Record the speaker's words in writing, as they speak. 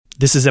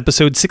This is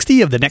episode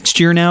 60 of the Next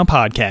Year Now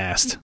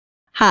podcast.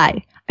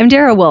 Hi, I'm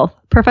Dara Wolf,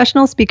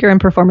 professional speaker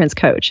and performance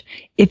coach.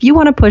 If you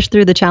want to push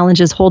through the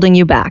challenges holding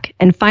you back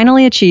and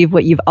finally achieve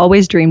what you've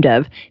always dreamed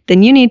of,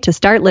 then you need to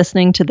start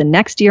listening to the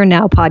Next Year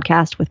Now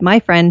podcast with my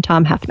friend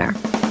Tom Hefner.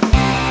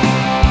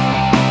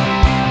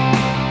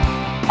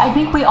 I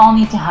think we all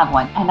need to have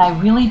one, and I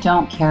really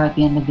don't care at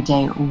the end of the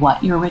day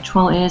what your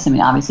ritual is. I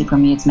mean, obviously for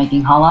me it's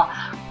making challah,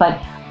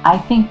 but I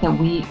think that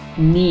we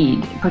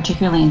need,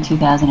 particularly in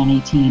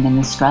 2018, in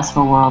the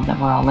stressful world that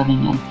we're all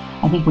living in,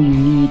 I think we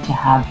need to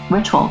have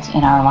rituals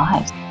in our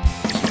lives.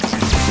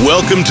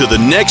 Welcome to the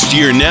Next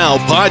Year Now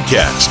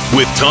podcast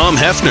with Tom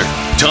Hefner.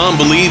 Tom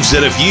believes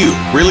that if you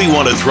really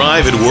want to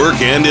thrive at work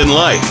and in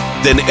life,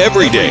 then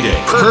everyday,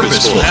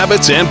 purposeful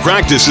habits and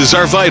practices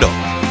are vital.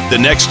 The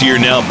Next Year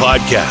Now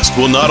podcast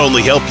will not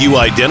only help you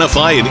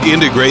identify and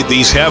integrate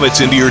these habits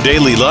into your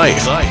daily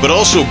life, but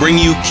also bring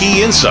you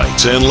key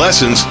insights and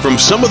lessons from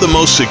some of the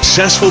most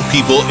successful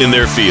people in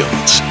their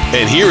fields.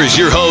 And here is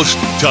your host,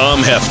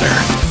 Tom Hefner.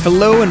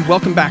 Hello and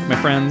welcome back, my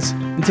friends.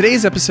 In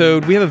today's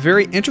episode, we have a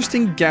very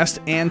interesting guest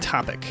and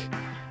topic.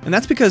 And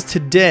that's because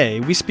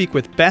today we speak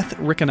with Beth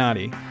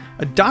Ricanati,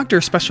 a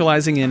doctor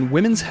specializing in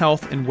women's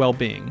health and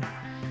well-being.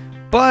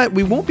 But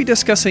we won't be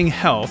discussing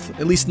health,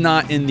 at least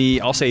not in the,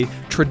 I'll say,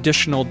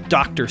 traditional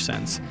doctor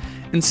sense.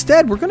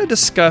 Instead, we're going to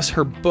discuss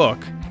her book,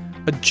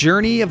 A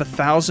Journey of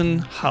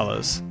 1,000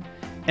 Challahs,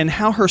 and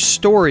how her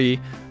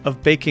story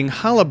of baking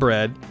challah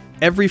bread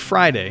every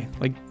Friday,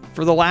 like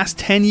for the last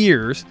 10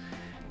 years,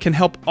 can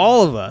help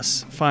all of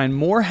us find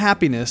more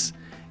happiness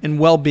and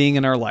well-being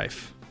in our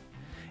life.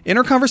 In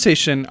our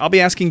conversation, I'll be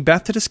asking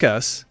Beth to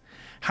discuss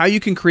how you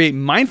can create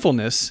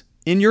mindfulness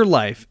in your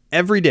life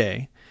every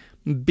day,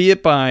 be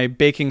it by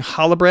baking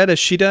challah bread as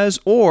she does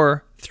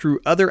or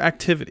through other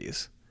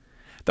activities.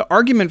 The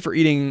argument for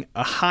eating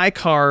a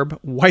high-carb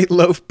white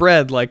loaf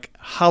bread like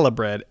challah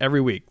bread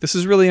every week. This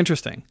is really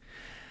interesting.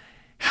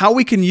 How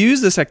we can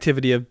use this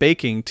activity of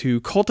baking to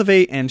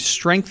cultivate and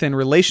strengthen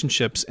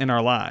relationships in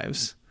our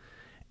lives.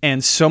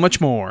 And so much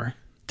more.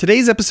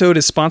 Today's episode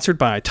is sponsored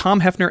by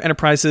Tom Hefner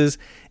Enterprises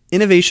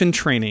Innovation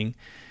Training.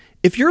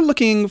 If you're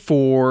looking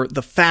for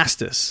the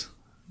fastest,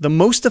 the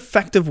most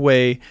effective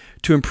way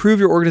to improve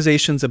your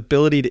organization's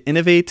ability to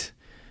innovate,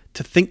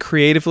 to think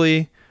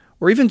creatively,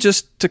 or even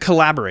just to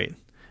collaborate,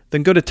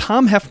 then go to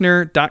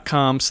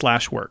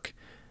tomhefner.com/work.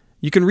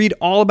 You can read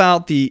all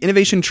about the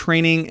innovation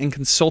training and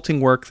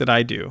consulting work that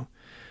I do.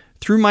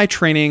 Through my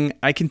training,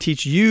 I can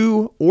teach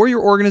you or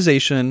your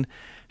organization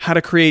how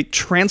to create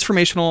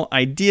transformational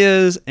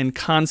ideas and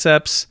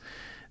concepts.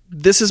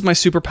 This is my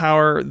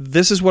superpower.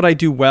 This is what I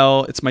do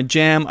well. It's my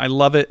jam. I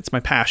love it. It's my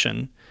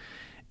passion.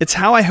 It's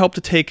how I help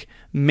to take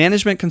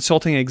management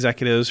consulting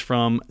executives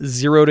from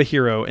zero to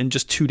hero in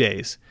just 2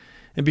 days.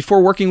 And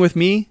before working with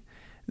me,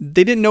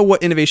 they didn't know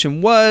what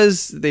innovation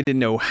was. They didn't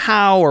know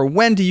how or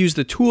when to use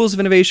the tools of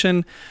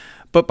innovation.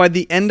 But by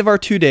the end of our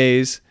 2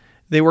 days,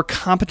 they were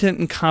competent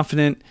and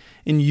confident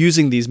in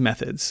using these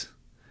methods.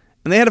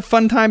 And they had a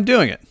fun time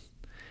doing it.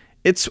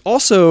 It's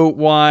also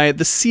why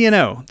the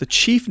CNO, the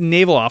Chief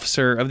Naval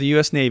Officer of the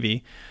U.S.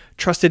 Navy,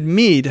 trusted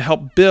me to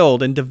help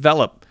build and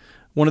develop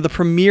one of the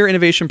premier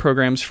innovation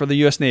programs for the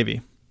U.S.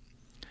 Navy.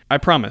 I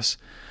promise,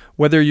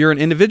 whether you're an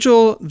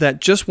individual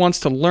that just wants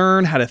to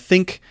learn how to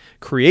think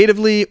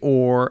creatively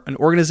or an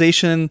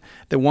organization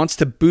that wants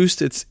to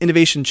boost its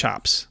innovation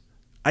chops,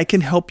 I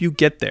can help you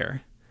get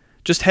there.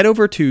 Just head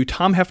over to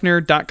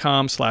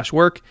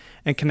tomhefner.com/work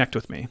and connect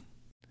with me.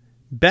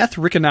 Beth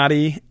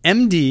Ricanati,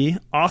 MD,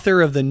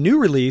 author of the new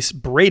release,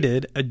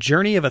 Braided, A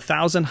Journey of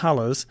 1,000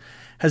 Challahs,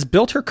 has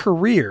built her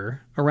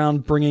career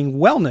around bringing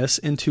wellness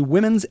into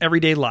women's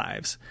everyday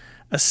lives,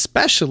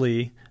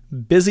 especially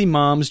busy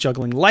moms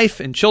juggling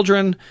life and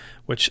children,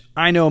 which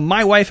I know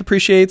my wife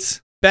appreciates.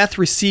 Beth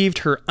received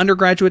her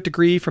undergraduate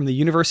degree from the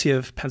University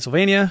of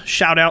Pennsylvania,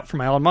 shout out from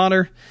my alma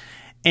mater,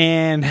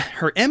 and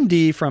her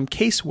MD from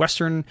Case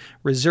Western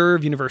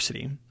Reserve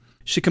University.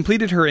 She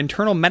completed her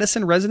internal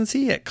medicine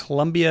residency at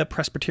Columbia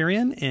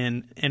Presbyterian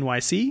in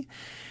NYC.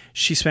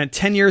 She spent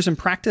 10 years in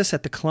practice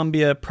at the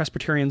Columbia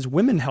Presbyterian's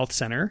Women's Health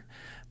Center,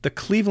 the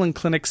Cleveland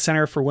Clinic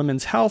Center for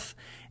Women's Health,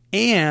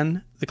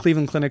 and the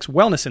Cleveland Clinic's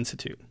Wellness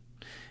Institute.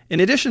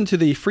 In addition to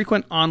the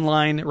frequent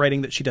online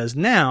writing that she does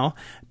now,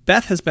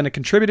 Beth has been a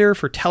contributor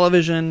for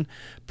television,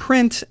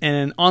 print,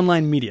 and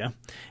online media,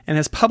 and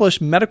has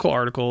published medical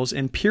articles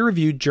in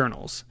peer-reviewed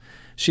journals.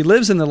 She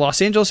lives in the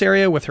Los Angeles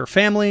area with her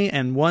family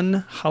and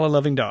one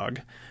challah-loving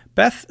dog.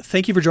 Beth,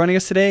 thank you for joining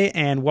us today,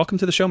 and welcome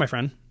to the show, my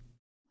friend.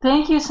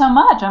 Thank you so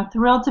much. I'm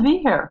thrilled to be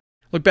here.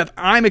 Look, Beth,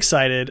 I'm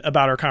excited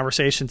about our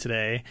conversation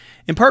today,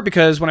 in part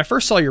because when I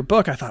first saw your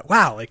book, I thought,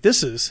 wow, like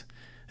this is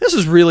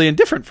really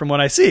different from what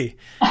I see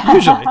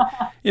usually.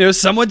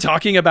 Someone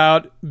talking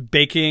about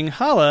baking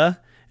challah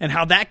and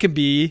how that could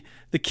be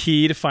the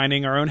key to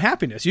finding our own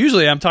happiness.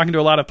 Usually I'm talking to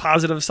a lot of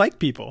positive psych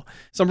people.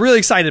 So I'm really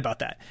excited about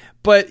that.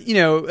 But,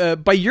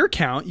 by your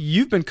count,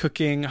 you've been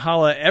cooking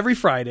challah every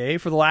Friday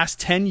for the last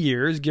 10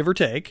 years, give or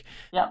take,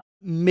 Yep.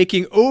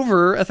 making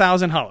over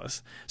 1,000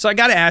 challahs. So I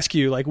got to ask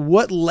you,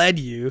 what led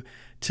you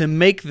to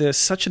make this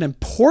such an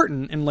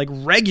important and like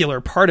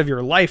regular part of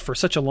your life for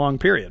such a long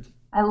period?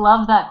 I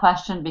love that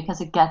question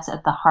because it gets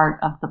at the heart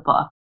of the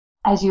book.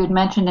 As you had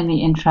mentioned in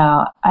the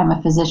intro, I'm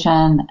a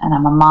physician and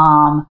I'm a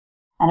mom.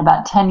 And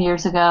about 10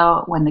 years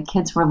ago, when the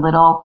kids were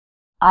little,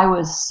 I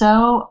was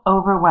so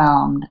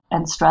overwhelmed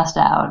and stressed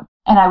out,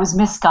 and I was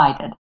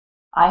misguided.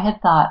 I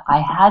had thought I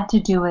had to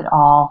do it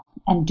all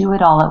and do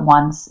it all at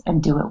once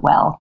and do it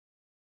well.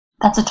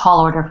 That's a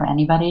tall order for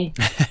anybody.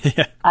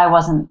 Yeah. I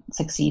wasn't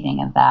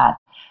succeeding at that.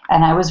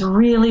 And I was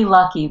really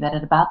lucky that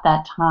at about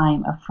that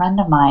time, a friend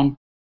of mine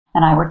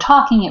and I were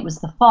talking. It was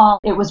the fall.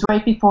 It was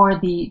right before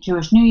the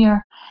Jewish New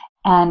Year.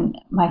 And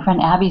my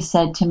friend Abby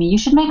said to me, "You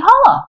should make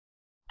challah,"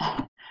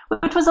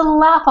 which was a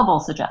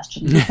laughable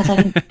suggestion because I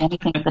didn't do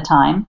anything at the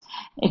time,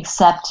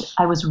 except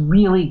I was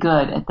really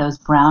good at those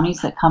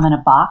brownies that come in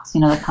a box,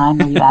 the kind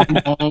where you add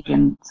an egg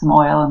and some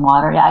oil and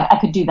water. Yeah, I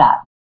could do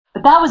that.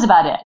 But that was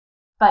about it.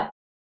 But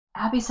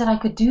Abby said I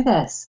could do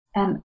this.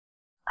 And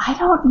I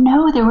don't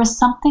know, there was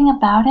something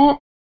about it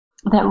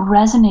that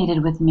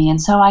resonated with me.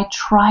 And so I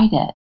tried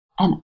it.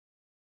 And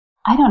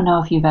I don't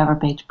know if you've ever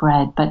baked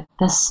bread, but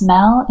the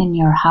smell in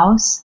your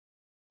house,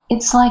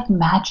 it's like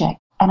magic.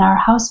 And our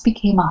house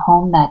became a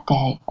home that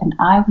day, and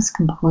I was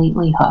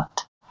completely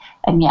hooked.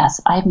 And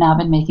yes, I've now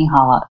been making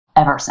challah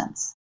ever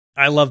since.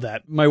 I love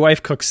that. My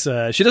wife cooks.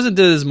 She doesn't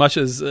do as much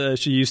as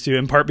she used to,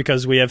 in part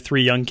because we have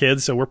 3 young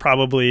kids, so we're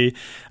probably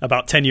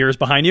about 10 years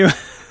behind you.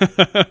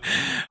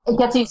 It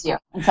gets easier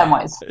in some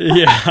ways.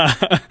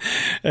 Yeah.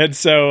 And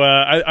so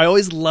I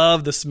always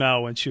loved the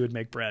smell when she would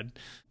make bread.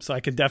 So I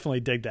could definitely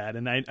dig that.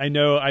 And I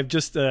know I've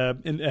just,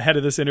 ahead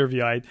of this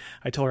interview,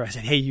 I told her, I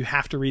said, "Hey, you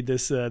have to read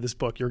this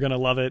book. You're going to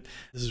love it.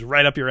 This is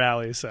right up your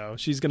alley." So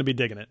she's going to be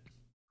digging it.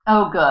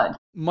 Oh, good.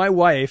 My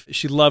wife,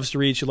 she loves to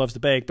read, she loves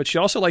to bake, but she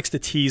also likes to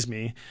tease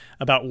me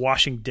about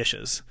washing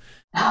dishes.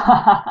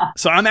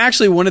 So I'm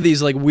actually one of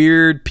these like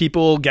weird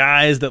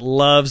guys that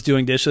loves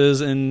doing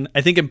dishes. And I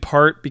think in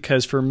part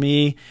because for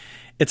me,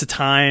 it's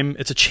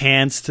a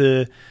chance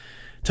to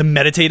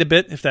meditate a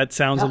bit, if that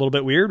sounds a little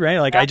bit weird, right?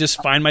 Like I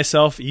just find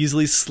myself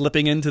easily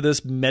slipping into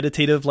this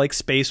meditative like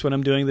space when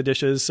I'm doing the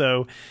dishes.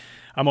 So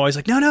I'm always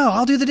like, no,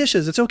 I'll do the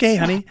dishes. It's okay,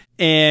 honey.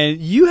 And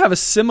you have a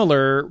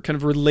similar kind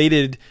of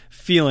related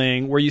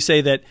feeling where you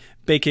say that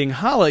baking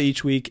challah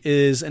each week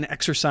is an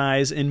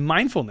exercise in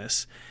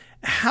mindfulness.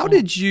 How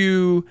did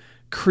you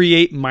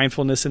create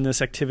mindfulness in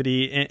this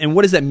activity, and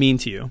what does that mean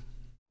to you?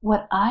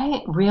 What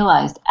I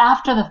realized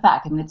after the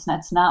fact,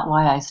 it's not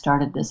why I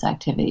started this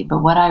activity,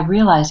 but what I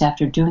realized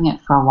after doing it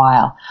for a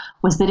while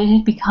was that it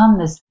had become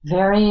this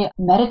very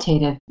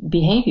meditative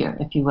behavior,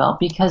 if you will,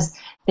 because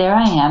there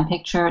I am,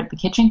 picture the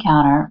kitchen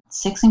counter,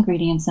 6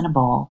 ingredients in a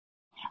bowl.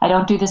 I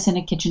don't do this in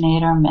a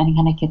KitchenAid or any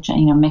kind of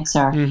kitchen,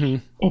 mixer. Mm-hmm.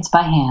 It's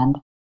by hand.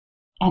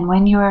 And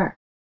when you're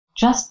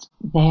just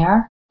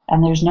there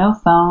and there's no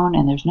phone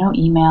and there's no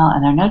email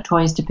and there are no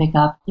toys to pick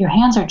up, your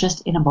hands are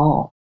just in a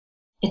bowl.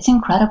 It's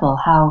incredible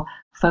how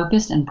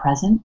focused and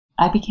present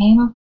I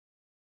became.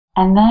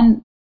 And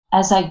then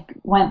as I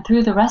went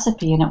through the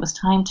recipe and it was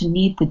time to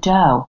knead the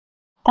dough,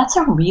 that's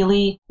a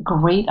really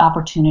great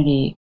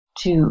opportunity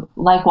to,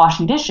 like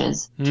washing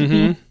dishes, to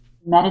be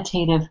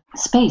meditative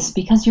space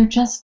because you're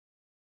just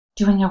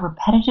doing a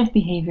repetitive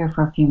behavior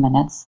for a few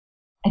minutes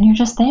and you're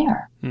just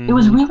there. Mm-hmm. It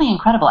was really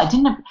incredible. I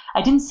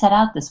didn't set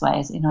out this way,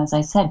 as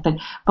I said, but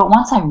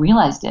once I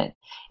realized it,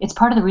 it's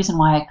part of the reason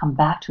why I come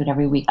back to it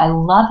every week. I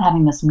love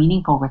having this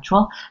meaningful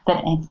ritual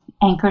that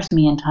anchors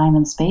me in time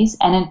and space.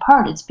 And in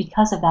part, it's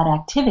because of that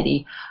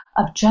activity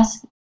of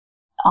just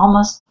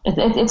almost,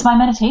 it's my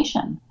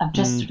meditation of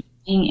just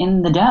being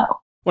in the dough.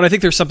 Well, I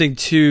think there's something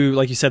to,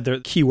 like you said, the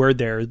key word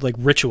there, like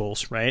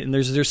rituals, right? And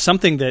there's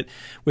something that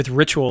with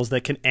rituals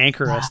that can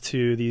anchor us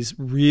to these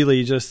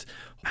really just,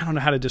 I don't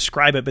know how to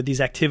describe it, but these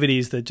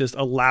activities that just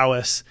allow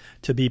us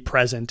to be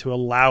present, to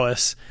allow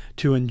us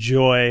to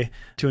enjoy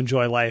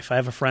life. I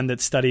have a friend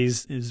that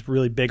is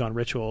really big on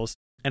rituals,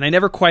 and I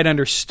never quite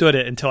understood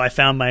it until I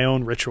found my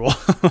own ritual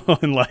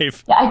in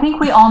life. Yeah, I think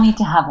we all need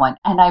to have one.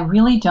 And I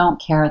really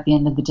don't care at the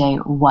end of the day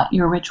what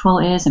your ritual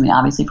is.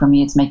 Obviously for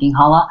me, it's making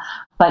challah,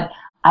 but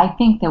I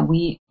think that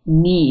we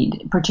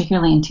need,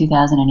 particularly in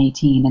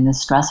 2018, in this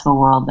stressful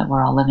world that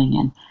we're all living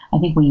in, I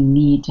think we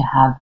need to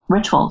have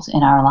rituals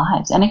in our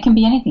lives. And it can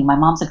be anything. My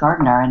mom's a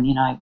gardener, and,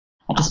 I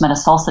just met a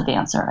salsa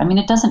dancer.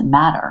 It doesn't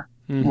matter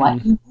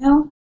what you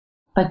do,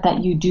 but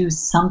that you do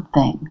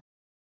something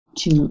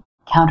to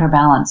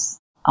counterbalance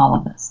all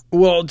of this.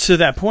 Well, to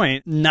that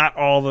point, not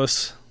all of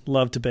us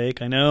love to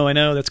bake. I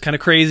know. That's kind of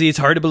crazy. It's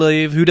hard to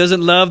believe. Who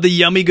doesn't love the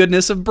yummy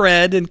goodness of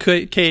bread and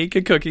cake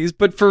and cookies?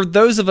 But for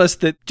those of us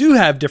that do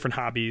have different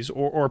hobbies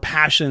or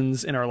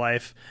passions in our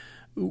life,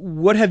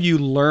 what have you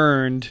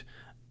learned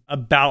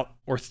about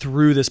or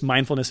through this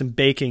mindfulness in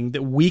baking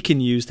that we can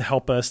use to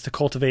help us to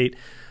cultivate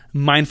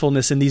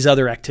mindfulness in these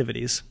other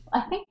activities?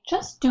 I think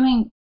just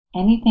doing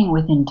anything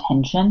with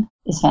intention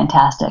is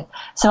fantastic.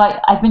 So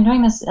I've been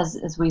doing this,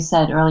 as we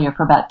said earlier,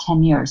 for about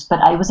 10 years, but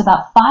it was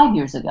about 5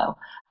 years ago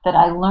that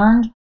I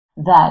learned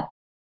that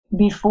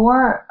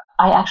before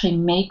I actually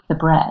make the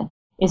bread,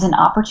 is an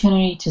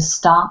opportunity to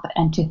stop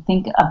and to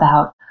think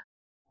about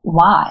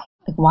why.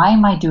 Like, why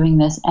am I doing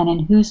this, and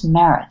in whose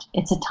merit?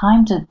 It's a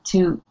time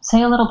to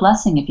say a little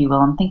blessing, if you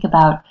will, and think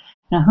about,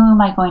 who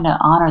am I going to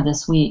honor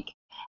this week?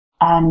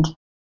 And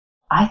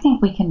I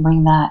think we can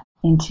bring that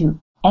into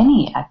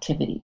any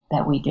activity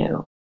that we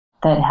do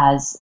that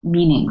has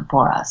meaning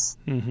for us.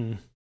 Mm-hmm.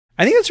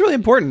 I think that's really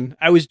important.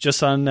 I was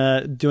just on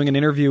doing an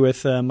interview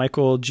with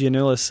Michael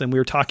Giannoulis, and we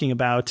were talking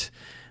about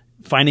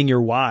finding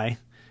your why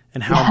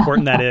and how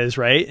important that is,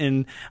 right?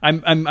 And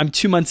I'm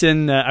 2 months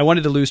in. I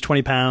wanted to lose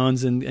 20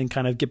 pounds and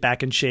kind of get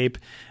back in shape,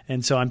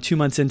 and so I'm 2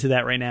 months into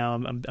that right now.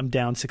 I'm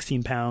down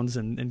 16 pounds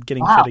and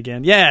getting fit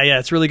again. Yeah,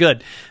 it's really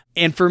good.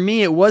 And for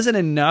me, it wasn't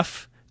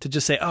enough to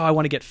just say, "Oh, I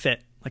want to get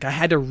fit." Like, I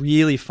had to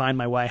really find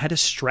my why. I had to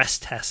stress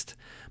test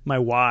my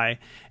why.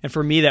 And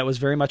for me, that was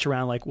very much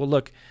around like, well,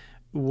 look,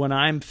 when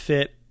I'm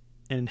fit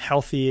and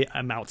healthy,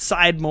 I'm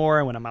outside more.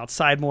 And when I'm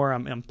outside more,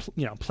 I'm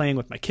playing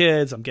with my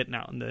kids. I'm getting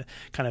out in the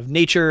kind of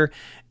nature,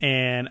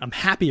 and I'm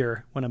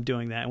happier when I'm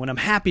doing that. And when I'm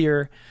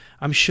happier,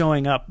 I'm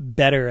showing up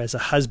better as a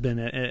husband,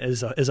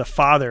 as a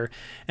father.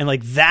 And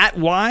like that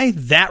why,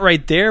 that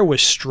right there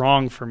was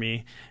strong for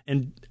me.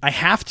 And I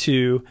have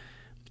to,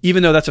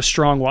 even though that's a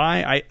strong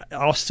why,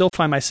 I'll still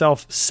find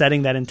myself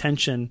setting that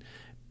intention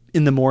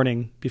in the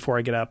morning before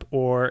I get up,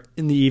 or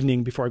in the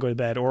evening before I go to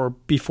bed, or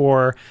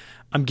before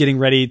I'm getting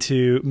ready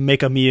to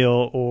make a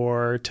meal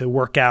or to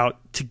work out,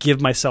 to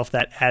give myself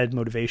that added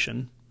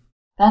motivation.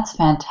 That's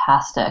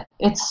fantastic.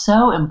 It's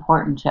so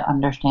important to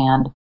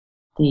understand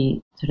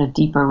the sort of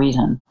deeper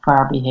reason for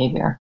our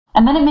behavior.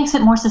 And then it makes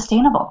it more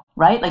sustainable,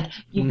 right? Like,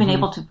 you've been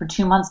able to, for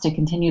 2 months, to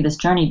continue this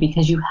journey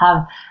because you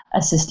have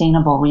a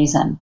sustainable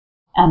reason.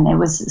 And it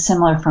was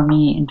similar for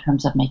me in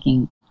terms of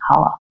making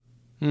challah.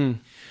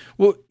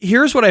 Well,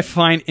 here's what I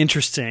find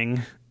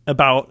interesting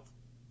about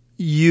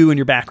you and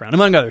your background,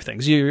 among other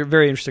things. You're a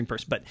very interesting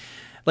person, but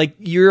like,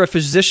 you're a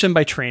physician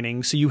by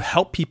training, so you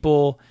help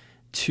people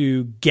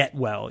to get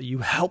well. You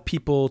help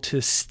people to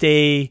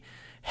stay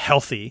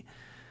healthy.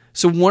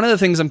 So one of the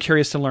things I'm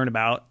curious to learn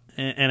about,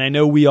 and I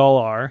know we all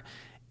are,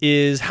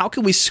 is how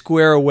can we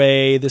square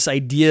away this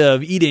idea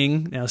of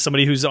eating,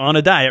 somebody who's on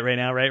a diet right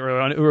now, right?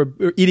 Or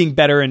eating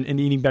better and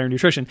eating better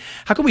nutrition.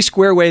 How can we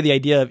square away the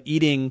idea of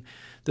eating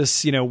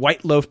this,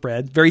 white loaf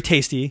bread, very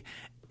tasty,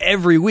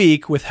 every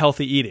week with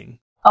healthy eating?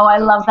 Oh, I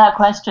love that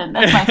question.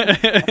 That's my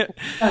favorite.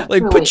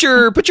 Like, put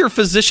your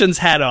physician's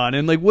hat on,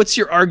 and like, what's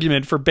your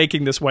argument for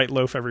baking this white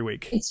loaf every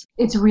week?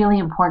 It's really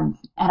important,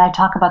 and I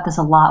talk about this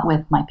a lot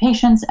with my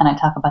patients, and I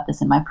talk about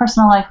this in my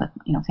personal life with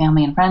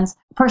family and friends.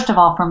 First of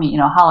all, for me,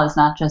 challah is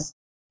not just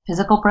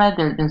physical bread.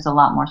 There's a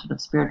lot more sort of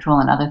spiritual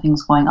and other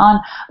things going on.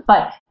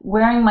 But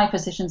wearing my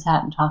physician's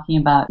hat and talking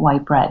about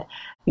white bread,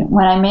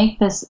 when I make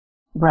this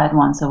bread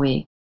once a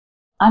week,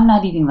 I'm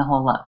not eating the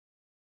whole loaf.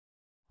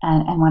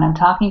 And when I'm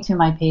talking to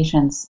my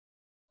patients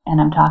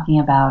and I'm talking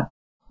about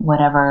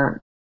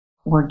whatever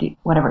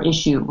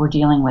issue we're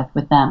dealing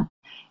with them,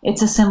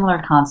 it's a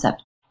similar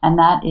concept. And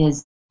that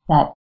is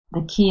that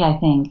the key, I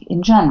think,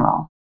 in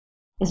general,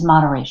 is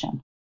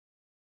moderation.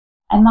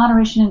 And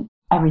moderation in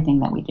everything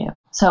that we do.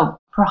 So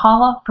for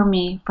challah, for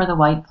me, for the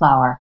white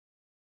flour,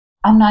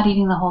 I'm not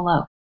eating the whole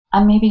loaf.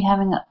 I'm maybe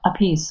having a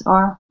piece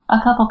or a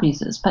couple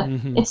pieces, but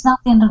it's not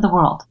the end of the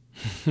world.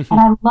 And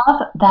I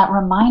love that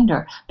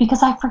reminder,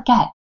 because I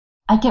forget.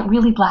 I get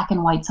really black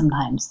and white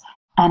sometimes,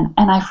 and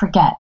I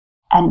forget.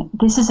 And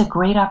this is a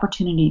great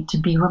opportunity to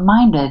be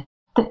reminded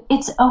that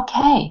it's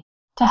okay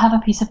to have a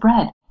piece of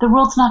bread. The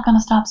world's not going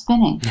to stop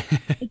spinning.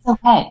 It's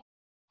okay.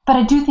 But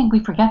I do think we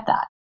forget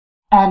that.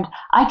 And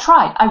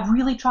I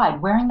really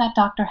tried. Wearing that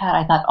doctor hat,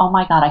 I thought, oh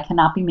my God, I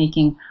cannot be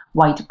making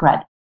white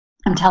bread.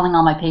 I'm telling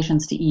all my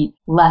patients to eat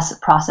less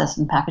processed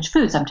and packaged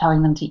foods. I'm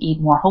telling them to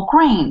eat more whole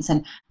grains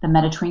and the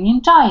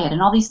Mediterranean diet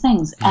and all these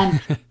things. And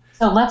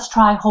so let's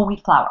try whole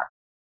wheat flour.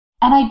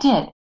 And I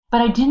did, but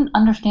I didn't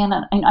understand.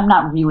 I'm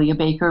not really a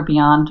baker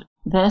beyond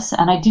this,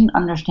 and I didn't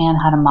understand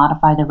how to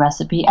modify the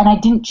recipe, and I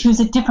didn't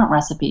choose a different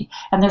recipe.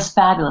 And there's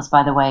fabulous,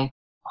 by the way,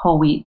 whole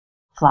wheat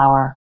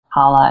flour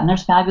challah, and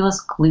there's fabulous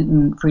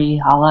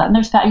gluten-free challah,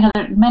 and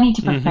there are many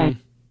different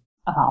varieties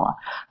of challah.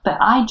 But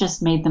I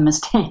just made the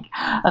mistake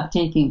of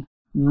taking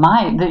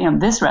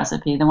this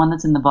recipe, the one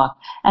that's in the book,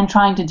 and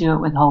trying to do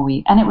it with whole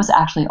wheat, and it was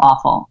actually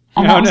awful.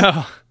 And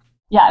no.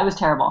 Yeah, it was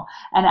terrible.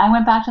 And I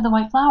went back to the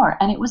white flour,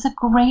 and it was a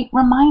great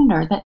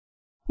reminder that,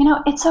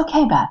 it's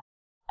okay, Beth.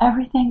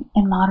 Everything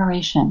in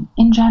moderation,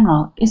 in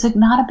general, is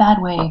not a bad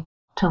way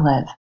to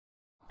live.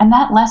 And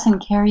that lesson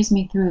carries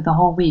me through the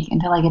whole week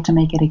until I get to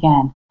make it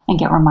again and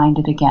get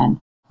reminded again,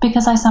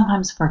 because I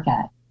sometimes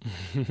forget.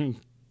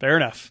 Fair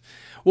enough.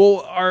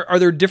 Well, are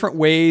there different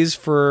ways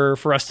for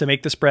us to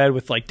make this bread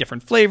with like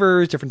different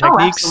flavors, different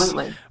techniques? Oh,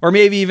 absolutely. Or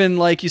maybe even,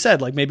 like you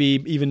said, like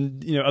maybe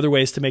even, other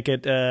ways to make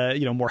it,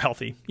 more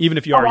healthy, even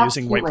if you are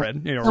using white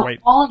bread, so white.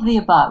 All of the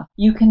above.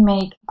 You can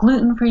make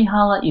gluten-free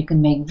challah, you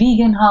can make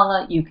vegan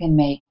challah, you can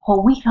make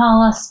whole wheat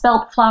challah,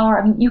 spelt flour.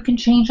 I mean, you can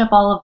change up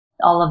all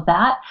of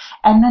that.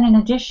 And then in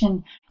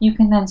addition, you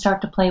can then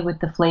start to play with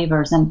the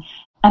flavors. And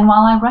And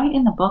while I write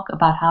in the book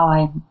about how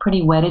I'm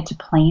pretty wedded to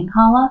plain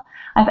challah,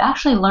 I've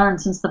actually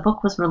learned, since the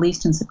book was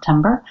released in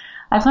September,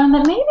 I've learned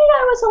that maybe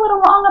I was a little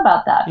wrong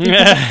about that.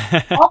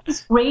 Because all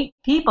these great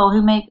people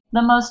who make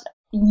the most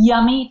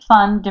yummy,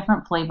 fun,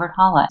 different flavored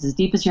challah. As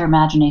deep as your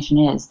imagination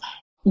is,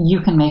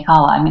 you can make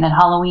challah. I mean, at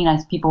Halloween,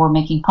 people were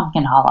making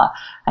pumpkin challah.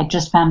 I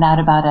just found out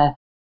about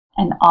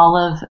an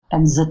olive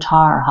and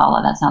za'atar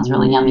challah. That sounds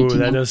really yummy to me.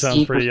 That does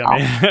sound pretty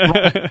yummy.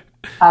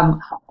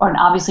 And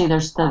obviously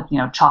there's the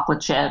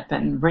chocolate chip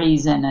and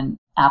raisin and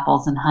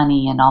apples and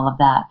honey and all of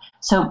that.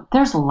 So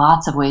there's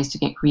lots of ways to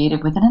get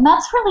creative with it, and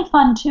that's really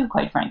fun too,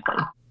 quite frankly.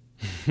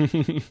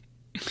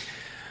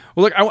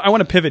 Well, look, I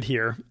want to pivot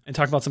here and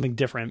talk about something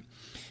different.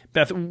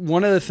 Beth,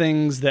 one of the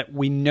things that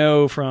we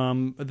know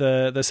from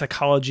the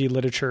psychology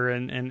literature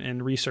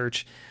and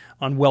research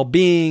on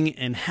well-being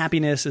and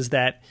happiness is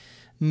that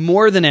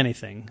more than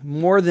anything,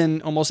 more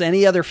than almost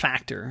any other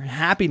factor,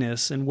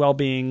 happiness and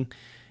well-being,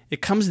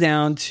 it comes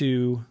down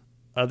to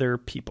other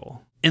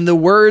people. In the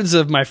words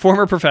of my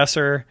former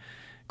professor,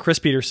 Chris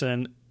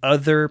Peterson,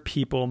 other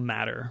people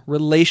matter.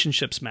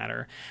 Relationships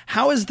matter.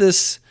 How has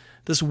this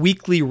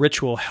weekly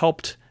ritual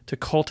helped to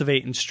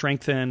cultivate and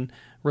strengthen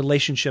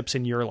relationships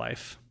in your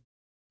life?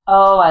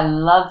 Oh, I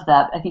love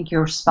that. I think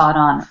you're spot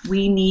on.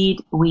 We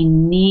need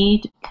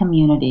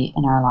community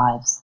in our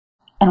lives.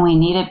 And we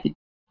need it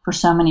for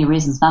so many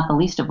reasons, not the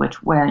least of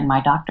which wearing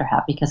my doctor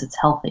hat because it's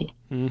healthy.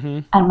 Mm-hmm.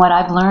 And what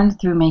I've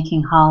learned through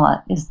making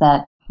challah is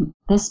that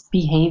this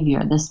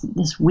behavior,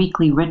 this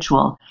weekly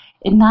ritual,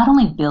 it not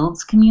only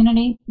builds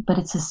community, but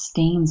it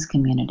sustains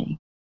community.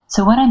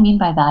 So what I mean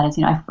by that is,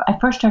 I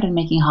first started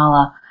making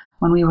challah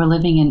when we were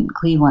living in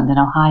Cleveland in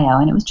Ohio,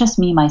 and it was just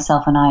me,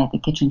 myself, and I at the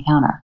kitchen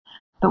counter.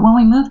 But when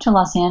we moved to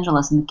Los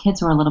Angeles and the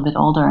kids were a little bit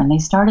older and they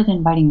started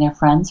inviting their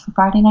friends for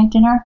Friday night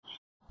dinner,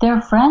 their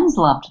friends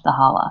loved the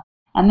challah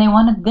and they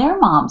wanted their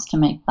moms to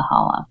make the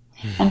challah.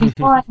 And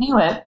before I knew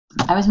it,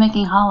 I was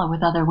making challah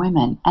with other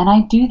women. And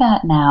I do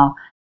that now,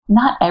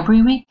 not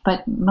every week,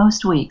 but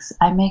most weeks.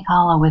 I make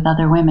challah with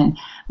other women,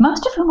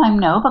 most of whom I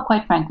know, but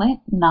quite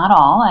frankly, not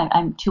all.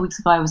 2 weeks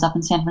ago, I was up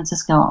in San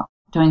Francisco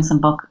doing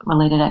some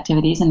book-related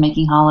activities and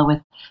making challah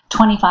with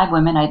 25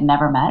 women I'd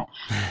never met.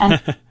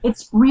 And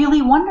it's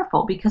really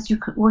wonderful because you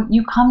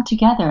come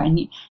together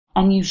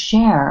and you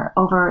share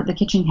over the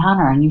kitchen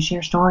counter and you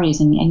share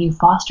stories and you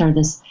foster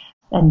this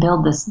and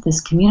build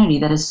this community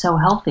that is so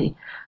healthy.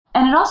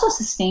 And it also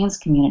sustains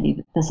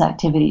community, this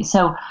activity.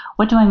 So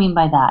what do I mean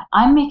by that?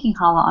 I'm making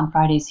challah on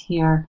Fridays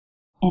here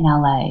in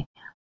LA.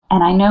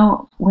 And I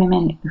know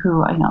women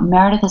who,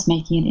 Meredith is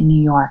making it in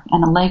New York,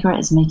 and Allegra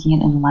is making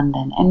it in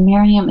London, and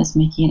Miriam is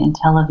making it in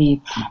Tel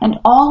Aviv, and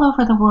all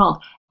over the world,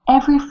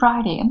 every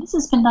Friday, and this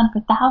has been done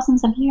for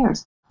thousands of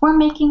years, we're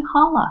making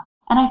challah.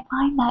 And I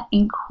find that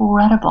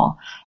incredible.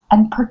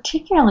 And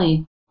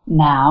particularly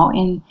now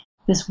in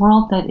this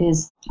world that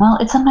is,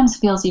 it sometimes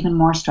feels even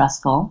more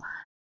stressful.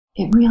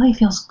 It really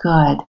feels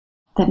good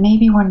that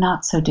maybe we're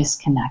not so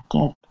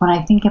disconnected. When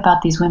I think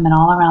about these women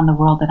all around the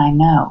world that I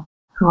know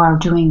who are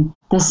doing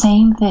the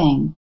same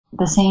thing,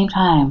 the same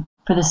time,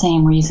 for the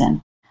same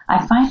reason,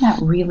 I find that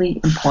really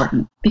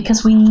important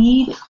because we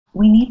need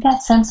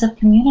that sense of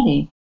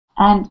community.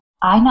 And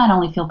I not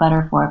only feel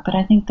better for it, but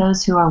I think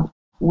those who are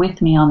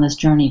with me on this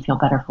journey feel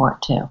better for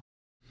it too.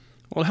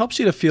 Well, it helps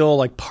you to feel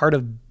like part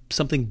of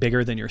something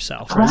bigger than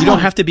yourself. Right? You don't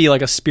have to be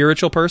like a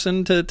spiritual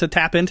person to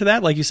tap into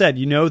that. Like you said,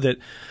 that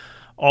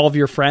all of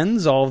your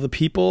friends, all of the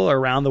people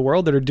around the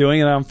world that are doing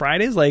it on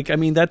Fridays,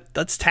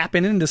 that's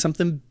tapping into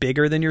something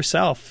bigger than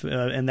yourself.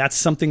 And that's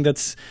something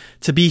that's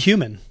to be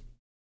human.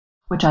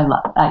 Which I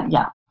love.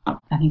 Yeah,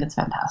 I think it's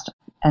fantastic.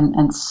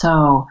 And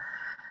so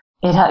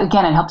it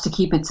helps to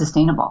keep it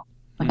sustainable.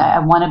 I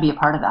want to be a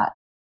part of that.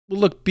 Well,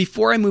 look,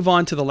 before I move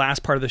on to the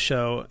last part of the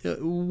show,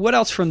 what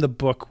else from the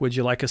book would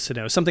you like us to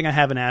know? Something I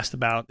haven't asked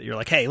about that you're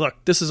like, hey, look,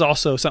 this is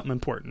also something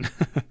important.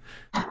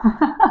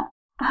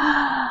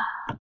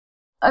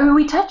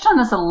 We touched on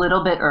this a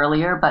little bit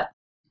earlier, but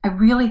I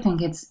really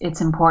think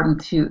it's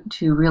important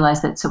to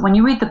realize that. So when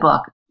you read the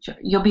book,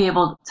 you'll be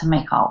able to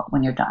make challah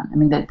when you're done.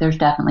 There's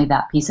definitely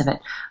that piece of it,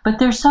 but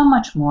there's so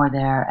much more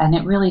there, and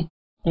it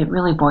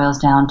really boils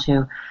down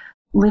to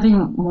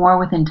living more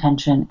with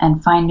intention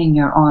and finding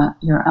your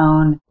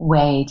own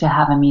way to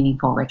have a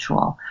meaningful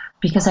ritual,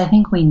 because I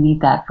think we need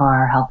that for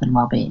our health and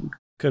well-being.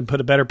 Couldn't put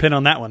a better pin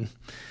on that one.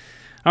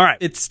 All right,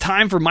 it's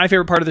time for my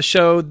favorite part of the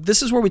show.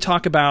 This is where we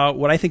talk about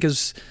what I think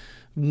is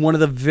one of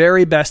the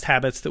very best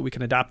habits that we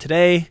can adopt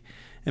today.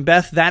 And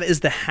Beth, that is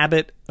the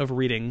habit of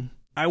reading.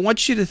 I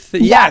want you to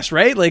yes,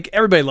 right? Like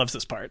everybody loves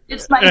this part.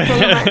 It's my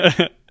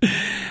favorite.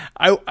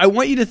 I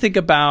want you to think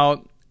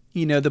about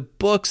the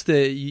books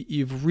that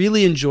you've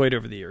really enjoyed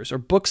over the years, or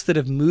books that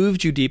have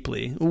moved you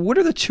deeply. What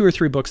are the 2 or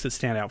 3 books that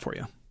stand out for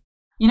you?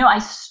 I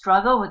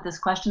struggle with this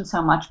question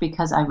so much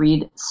because I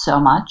read so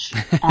much.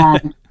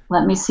 And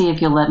let me see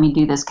if you'll let me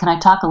do this. Can I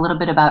talk a little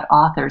bit about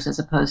authors as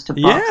opposed to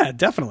books? Yeah,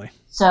 definitely.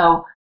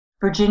 So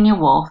Virginia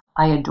Woolf,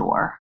 I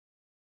adore.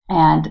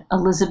 And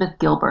Elizabeth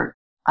Gilbert,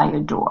 I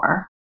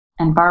adore.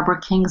 And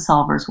Barbara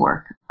Kingsolver's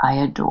work, I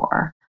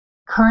adore.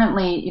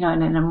 currently, in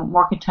a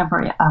more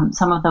contemporary,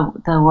 some of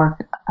the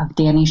work of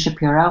Dani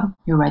Shapiro,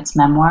 who writes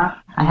memoir.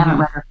 I haven't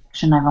read her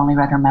fiction. I've only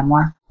read her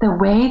memoir. The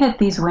way that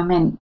these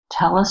women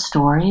tell a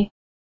story,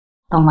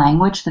 the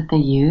language that they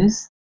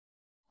use,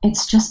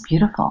 it's just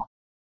beautiful.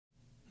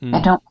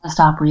 I don't want to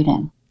stop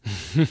reading.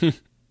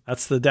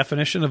 That's the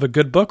definition of a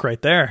good book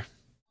right there.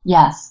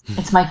 Yes,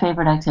 it's my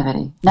favorite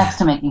activity, next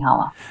to making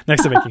challah.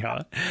 Next to making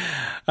challah.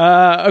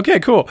 Okay,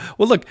 cool.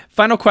 Well, look,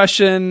 final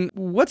question.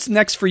 What's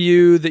next for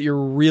you that you're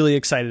really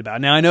excited about?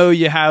 Now, I know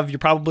you're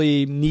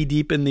probably knee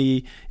deep in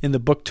the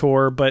book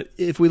tour, but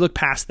if we look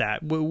past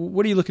that,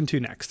 what are you looking to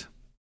next?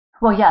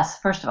 Well, yes,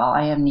 first of all,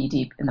 I am knee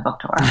deep in the book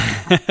tour,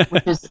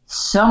 which is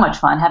so much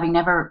fun. Having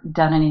never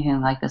done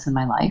anything like this in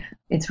my life,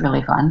 it's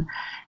really fun.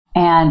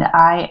 And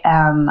I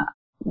am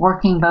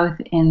working both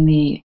in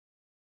the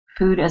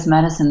food as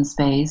medicine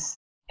space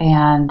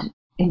and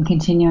in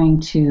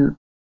continuing to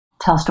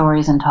tell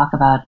stories and talk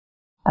about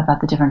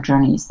the different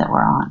journeys that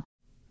we're on.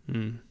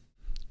 You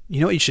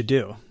know what you should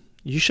do?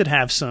 You should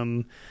have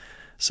some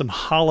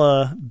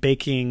challah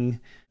baking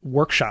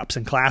workshops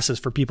and classes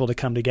for people to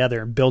come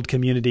together and build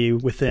community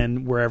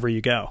within wherever you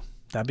go.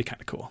 That'd be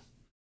kind of cool.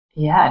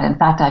 Yeah, and in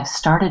fact, I've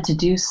started to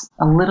do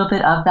a little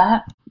bit of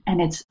that, and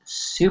it's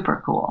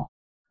super cool.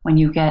 When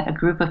you get a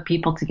group of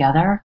people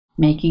together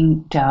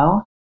making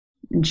dough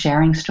and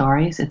sharing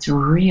stories, it's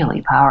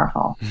really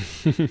powerful.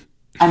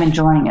 I'm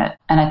enjoying it,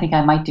 and I think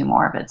I might do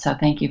more of it. So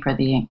thank you for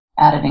the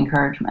added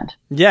encouragement.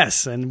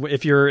 Yes, and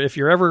if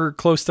you're ever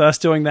close to us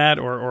doing that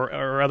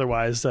or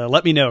otherwise,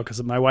 let me know,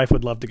 because my wife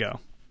would love to go.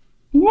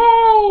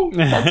 Yay!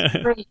 That's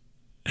great.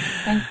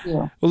 Thank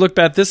you. Well, look,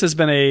 Beth, this has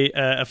been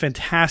a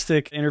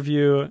fantastic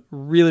interview.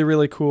 Really,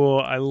 really cool.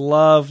 I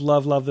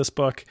love this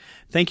book.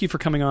 Thank you for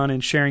coming on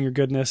and sharing your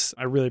goodness.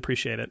 I really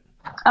appreciate it.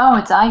 Oh,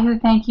 it's I who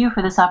thank you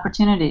for this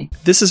opportunity.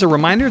 This is a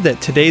reminder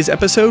that today's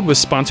episode was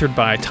sponsored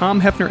by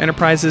Tom Hefner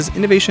Enterprises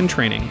Innovation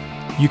Training.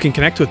 You can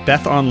connect with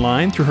Beth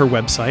online through her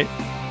website,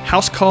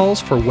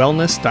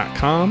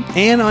 housecallsforwellness.com,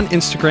 and on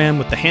Instagram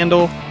with the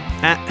handle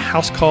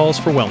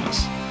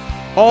 @housecallsforwellness.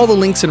 All the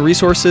links and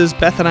resources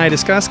Beth and I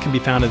discussed can be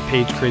found at the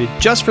page created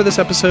just for this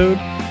episode.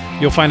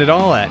 You'll find it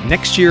all at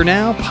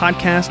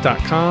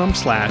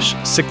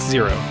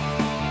nextyearnowpodcast.com/60.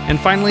 And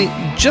finally,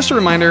 just a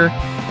reminder,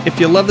 if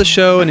you love the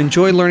show and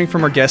enjoy learning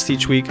from our guests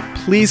each week,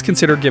 please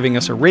consider giving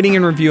us a rating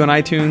and review on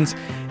iTunes.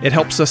 It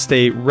helps us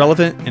stay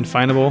relevant and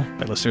findable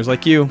by listeners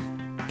like you.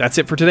 That's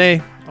it for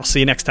today. I'll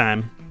see you next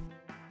time.